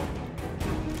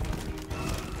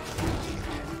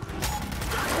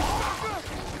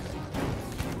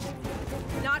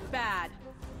 Not bad.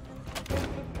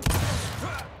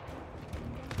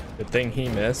 Good thing he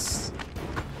missed.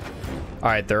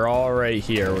 Alright, they're all right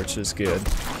here, which is good.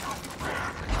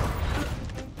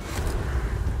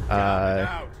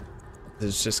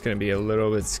 It's just gonna be a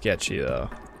little bit sketchy though.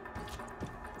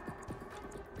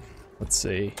 Let's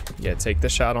see. Yeah, take the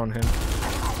shot on him.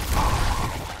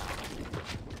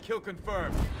 Kill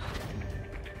confirmed.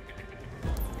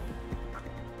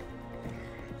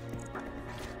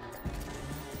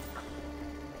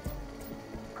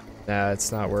 Nah,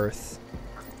 it's not worth.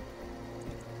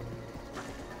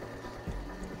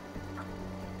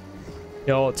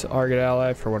 Kill target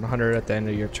ally for 100 at the end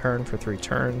of your turn for 3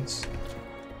 turns.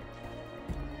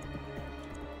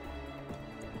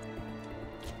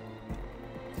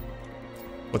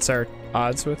 What's our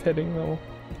odds with hitting though?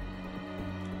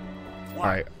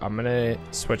 Alright, I'm gonna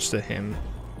switch to him.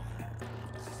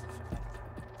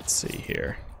 Let's see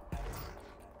here.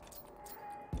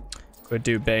 Could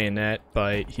do bayonet,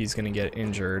 but he's gonna get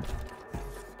injured.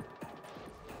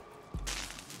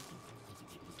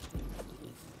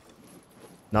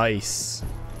 Nice.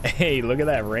 Hey, look at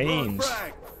that range.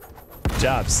 Good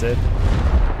job, Sid.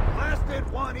 Blasted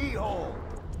one E-hole.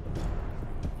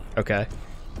 Okay.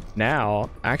 Now,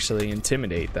 actually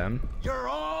intimidate them. You're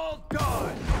all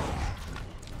done.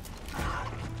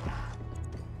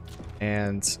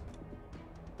 And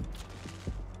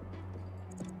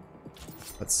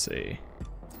let's see.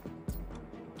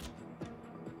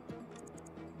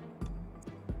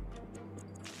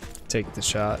 Take the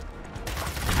shot.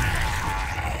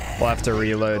 We'll have to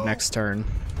reload next turn.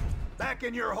 Back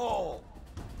in your hole.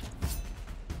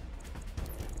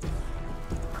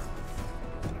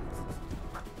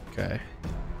 Okay.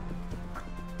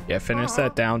 Yeah, finish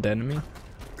that downed enemy.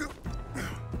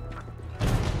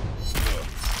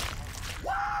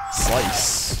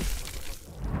 Slice.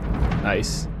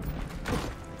 Nice.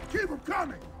 Keep them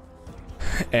coming.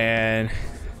 And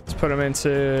let's put them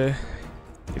into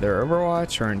either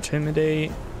Overwatch or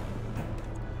Intimidate.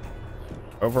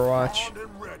 Overwatch. Armed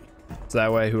and ready. So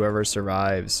that way whoever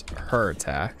survives her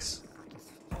attacks.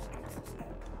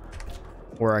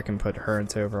 Or I can put her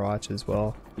into Overwatch as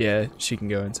well. Yeah, she can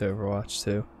go into Overwatch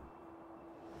too.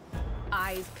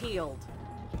 Eyes peeled.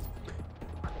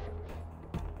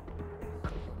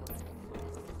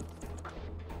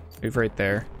 Move right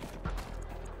there.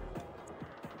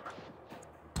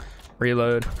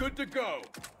 Reload Good to go.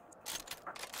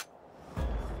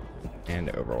 and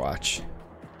Overwatch.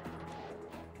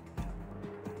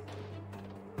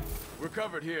 We're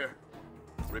covered here.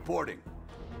 Reporting.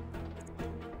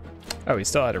 Oh, he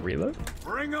still had a reload?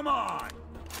 Bring them on.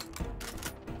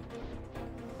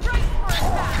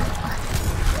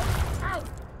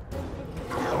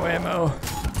 No ammo.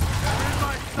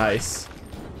 Nice.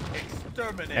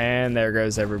 Exterminate. And there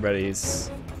goes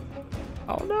everybody's.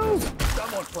 Oh no!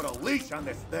 Someone put a leash on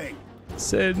this thing.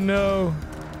 Said no.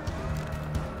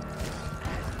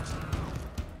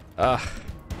 Ugh.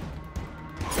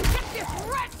 Get this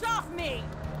wretch off me!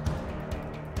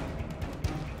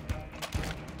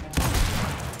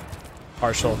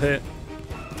 Partial hit.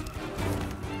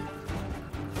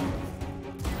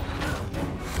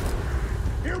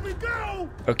 Here we go.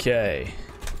 Okay.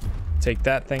 Take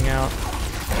that thing out.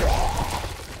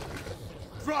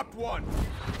 Dropped one.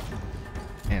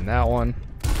 And that one.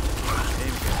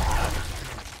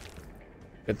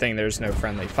 Good thing there's no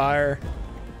friendly fire.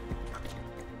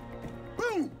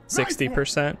 Boom.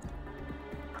 60%.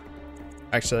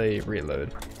 Actually,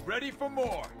 reload. Ready for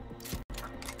more.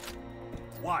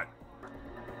 What?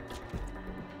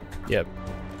 Yep.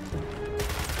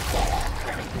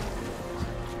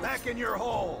 Back in your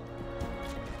hole.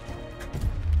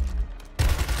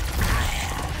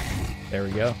 There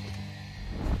we go.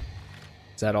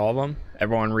 Is that all of them?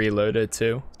 Everyone reloaded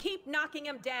too? Keep knocking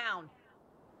him down.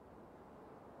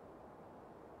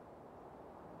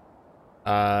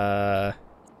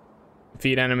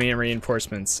 Defeat enemy and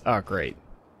reinforcements. Oh, great.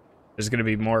 There's gonna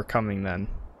be more coming then.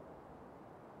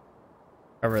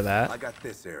 Cover that. I got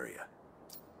this area.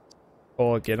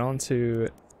 We'll get onto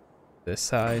this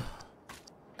side.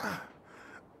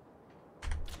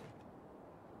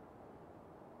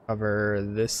 Cover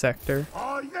this sector.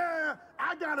 Oh yeah,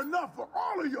 I got enough for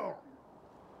all of y'all.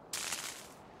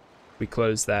 We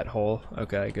close that hole.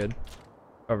 Okay, good.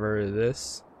 Cover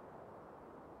this.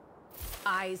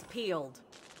 Eyes peeled.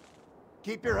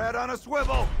 Keep your head on a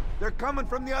swivel. They're coming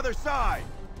from the other side.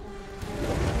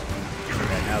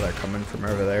 Right now they're coming from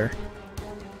over there.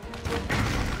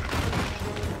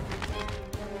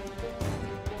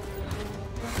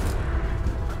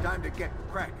 Time to get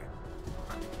cracking.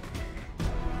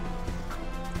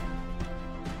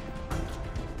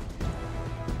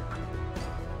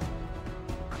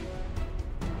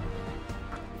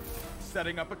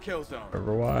 Setting up a kill zone.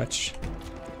 Overwatch.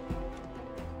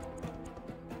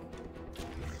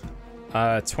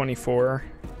 24.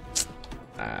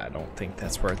 I don't think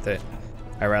that's worth it.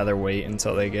 I'd rather wait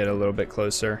until they get a little bit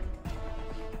closer.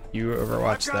 You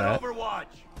overwatch that. Overwatch.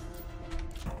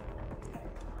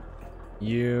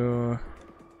 You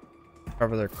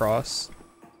cover their cross.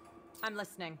 I'm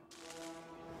listening.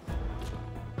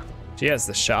 She has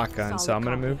the shotgun, so I'm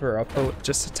gonna move her up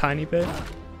just a tiny bit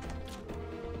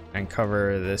and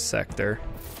cover this sector.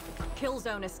 Kill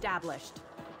zone established.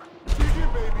 Dig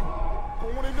in, baby.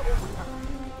 Going into overtime.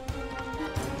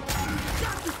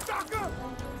 Got you, sucker!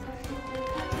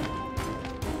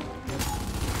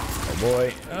 Oh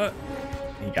boy,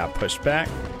 he got pushed back.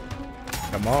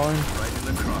 Come on. Right in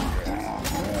the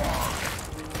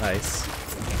crosshairs. Nice.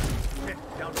 Hit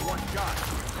down to one shot.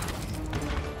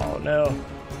 Oh no.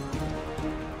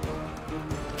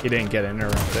 He didn't get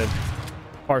interrupted.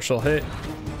 Partial hit.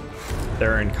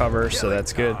 They're in cover, so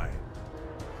that's good.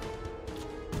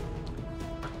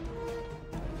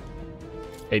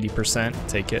 80%,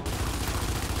 take it.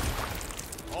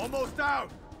 Almost out.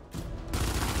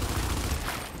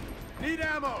 Need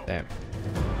ammo. Damn.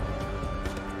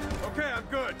 Okay, I'm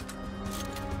good.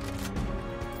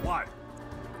 What?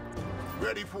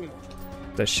 Ready for him.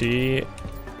 Does she...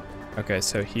 Okay,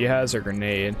 so he has a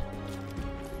grenade.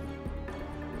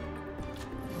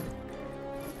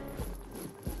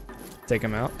 Take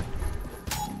him out.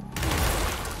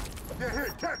 Yeah, hey,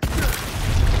 catch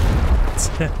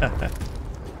this.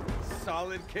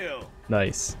 Solid kill.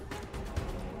 Nice.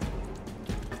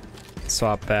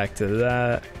 Swap back to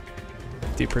that.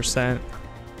 50%.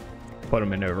 Put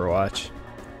him in Overwatch.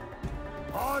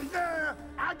 Oh yeah,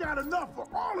 I got enough for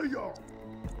all of y'all.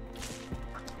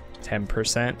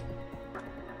 10%.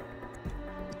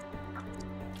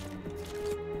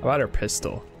 How about her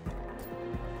pistol?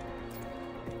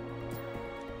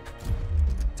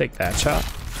 Take that shot.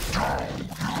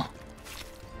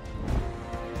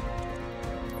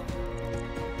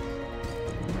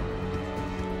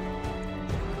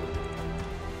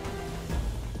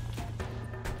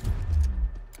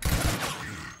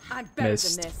 I'm better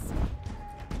Missed. than this.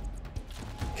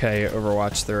 Okay,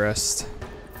 Overwatch the rest.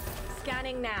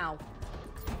 Scanning now.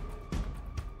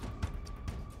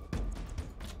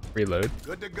 Reload.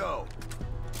 Good to go.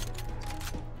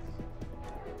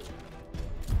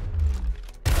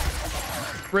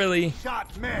 Really?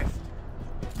 Shot missed.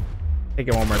 Take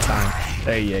it one more time.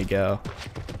 There you go.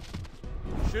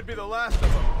 Should be the last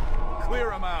of them.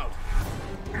 Clear them out.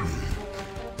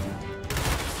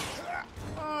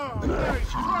 Oh, nice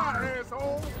try,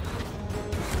 asshole.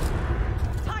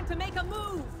 Time to make a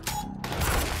move.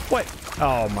 What?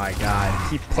 Oh my god.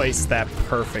 He placed that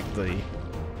perfectly.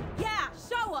 Yeah,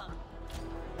 show 'em.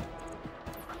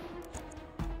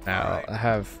 Now, I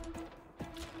have...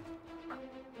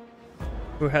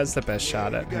 Who has the best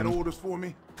shot at You got him? orders for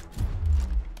me?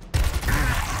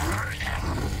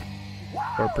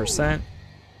 4%.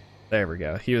 There we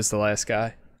go. He was the last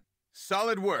guy.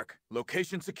 Solid work.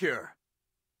 Location secure.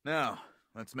 Now,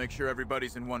 let's make sure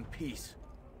everybody's in one piece.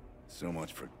 So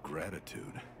much for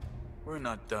gratitude. We're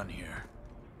not done here.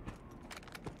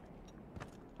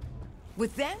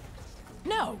 With them?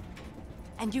 No.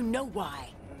 And you know why.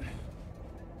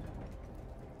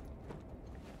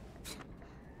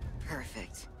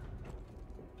 Perfect.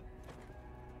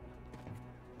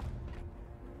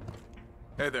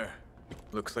 Hey there.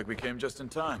 Looks like we came just in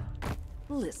time.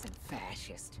 Listen,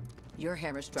 fascist. Your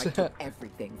hammer strike took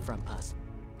everything from us.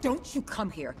 Don't you come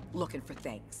here looking for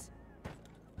things.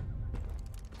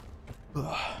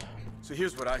 So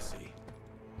here's what I see.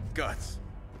 Guts.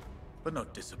 But no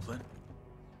discipline.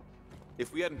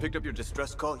 If we hadn't picked up your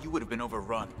distress call, you would have been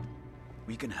overrun.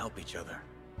 We can help each other.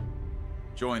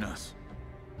 Join us.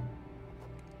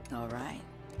 All right.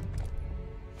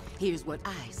 Here's what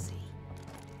I see.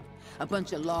 A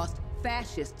bunch of lost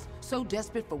fascists so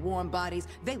desperate for warm bodies,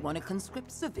 they want to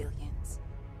conscript civilians.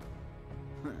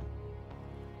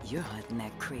 You're hunting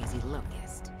that crazy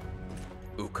Locust.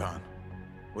 Ukon.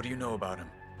 What do you know about him?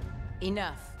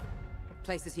 Enough.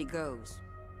 Places he goes.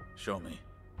 Show me.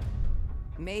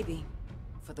 Maybe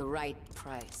for the right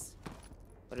price.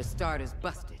 But his starter's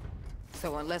busted.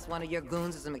 So unless one of your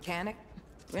goons is a mechanic,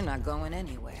 we're not going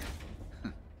anywhere.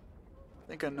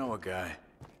 Think I know a guy.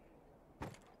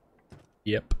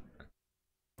 Yep.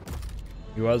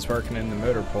 He was working in the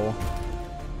motor pool.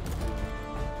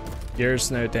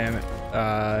 Gears, no damage.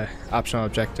 Optional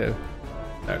objective.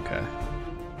 Okay.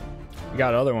 We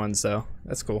got other ones though.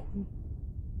 That's cool.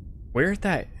 Weird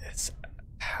that it's,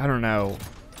 I don't know.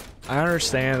 I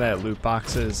understand that loot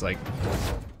boxes, like,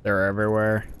 they're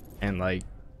everywhere, and like,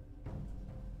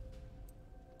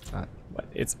 what?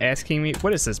 It's asking me,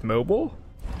 what is this, mobile?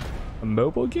 A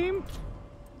mobile game?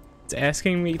 It's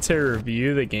asking me to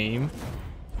review the game.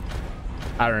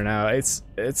 I don't know.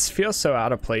 It feels so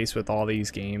out of place with all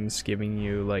these games giving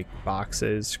you like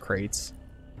boxes, crates,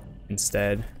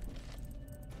 instead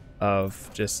of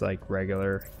just like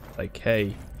regular, like,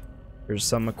 hey, here's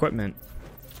some equipment.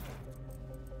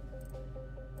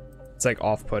 It's like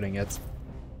off-putting at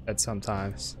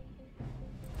sometimes.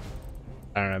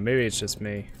 I don't know, maybe it's just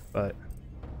me, but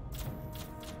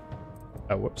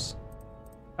oh, whoops.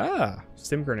 Ah,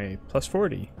 stim grenade plus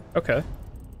 40. Okay,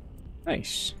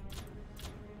 nice.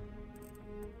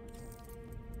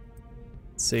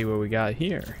 Let's see what we got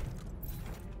here.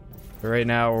 So right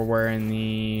now we're wearing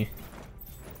the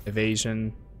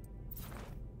evasion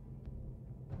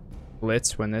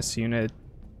blitz. When this unit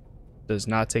does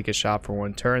not take a shot for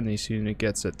one turn, this unit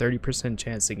gets a 30%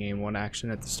 chance to gain one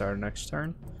action at the start of next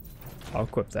turn. I'll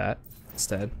equip that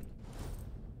instead.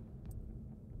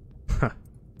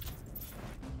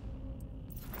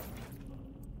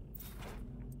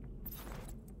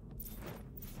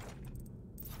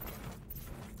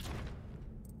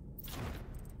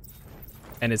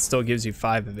 And it still gives you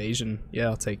 5 evasion. Yeah,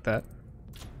 I'll take that.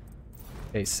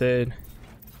 Okay, Sid.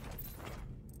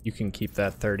 You can keep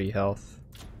that 30 health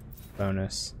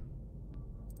bonus.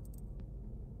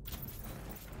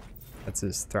 That's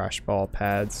his thrash ball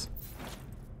pads.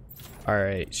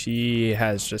 Alright, she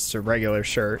has just a regular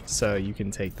shirt, so you can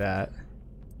take that.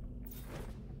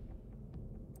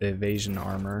 The evasion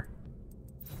armor.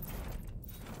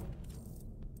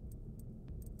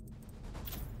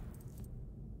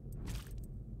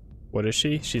 What is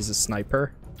she? She's a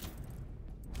sniper.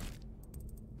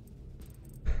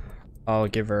 I'll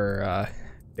give her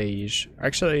beige.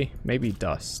 Actually, maybe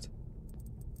dust.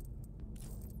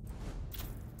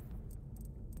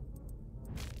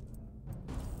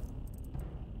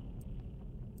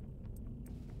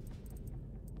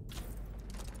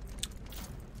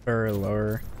 Or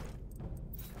lower.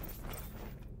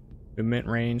 Movement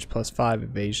range plus 5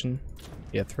 evasion.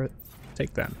 Yeah,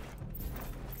 take them.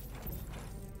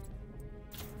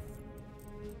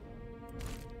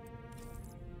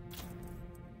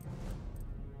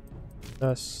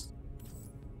 Dust.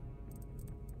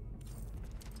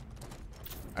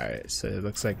 Alright, so it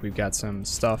looks like we've got some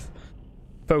stuff.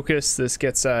 Focus, this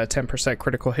gets a 10%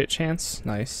 critical hit chance.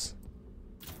 Nice.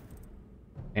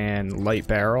 And light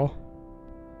barrel.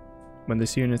 When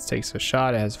this unit takes a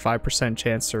shot, it has a 5%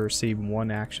 chance to receive one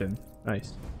action.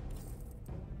 Nice.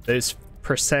 Those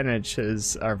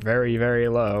percentages are very, very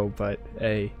low, but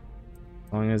hey,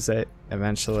 as long as it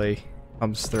eventually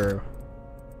comes through.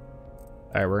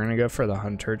 Alright, we're gonna go for the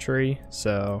hunter tree,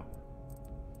 so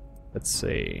let's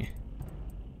see.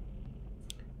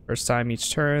 First time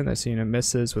each turn, this unit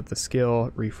misses with the skill,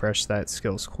 refresh that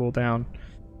skill's cooldown.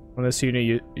 When this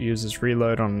unit uses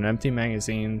reload on an empty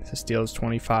magazine, this deals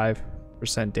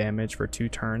 25% damage for 2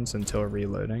 turns until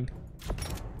reloading.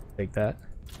 Take that.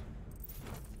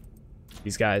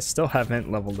 These guys still haven't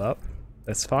leveled up.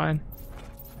 That's fine.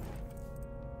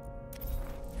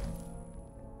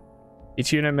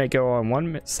 Each unit may go on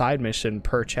one side mission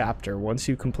per chapter. Once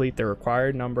you complete the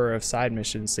required number of side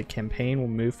missions, the campaign will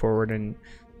move forward and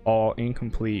all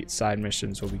incomplete side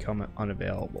missions will become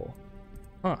unavailable.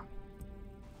 Huh.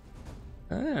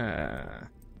 Ah,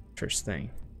 interesting.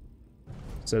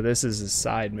 So this is a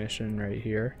side mission right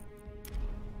here.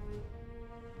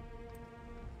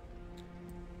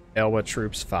 Elwa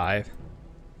Troops 5.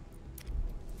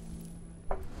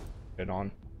 Good on.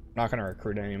 I'm not gonna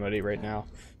recruit anybody right now.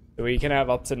 So we can have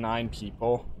up to 9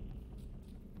 people.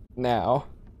 Now.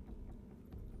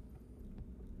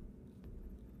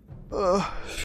 Ugh.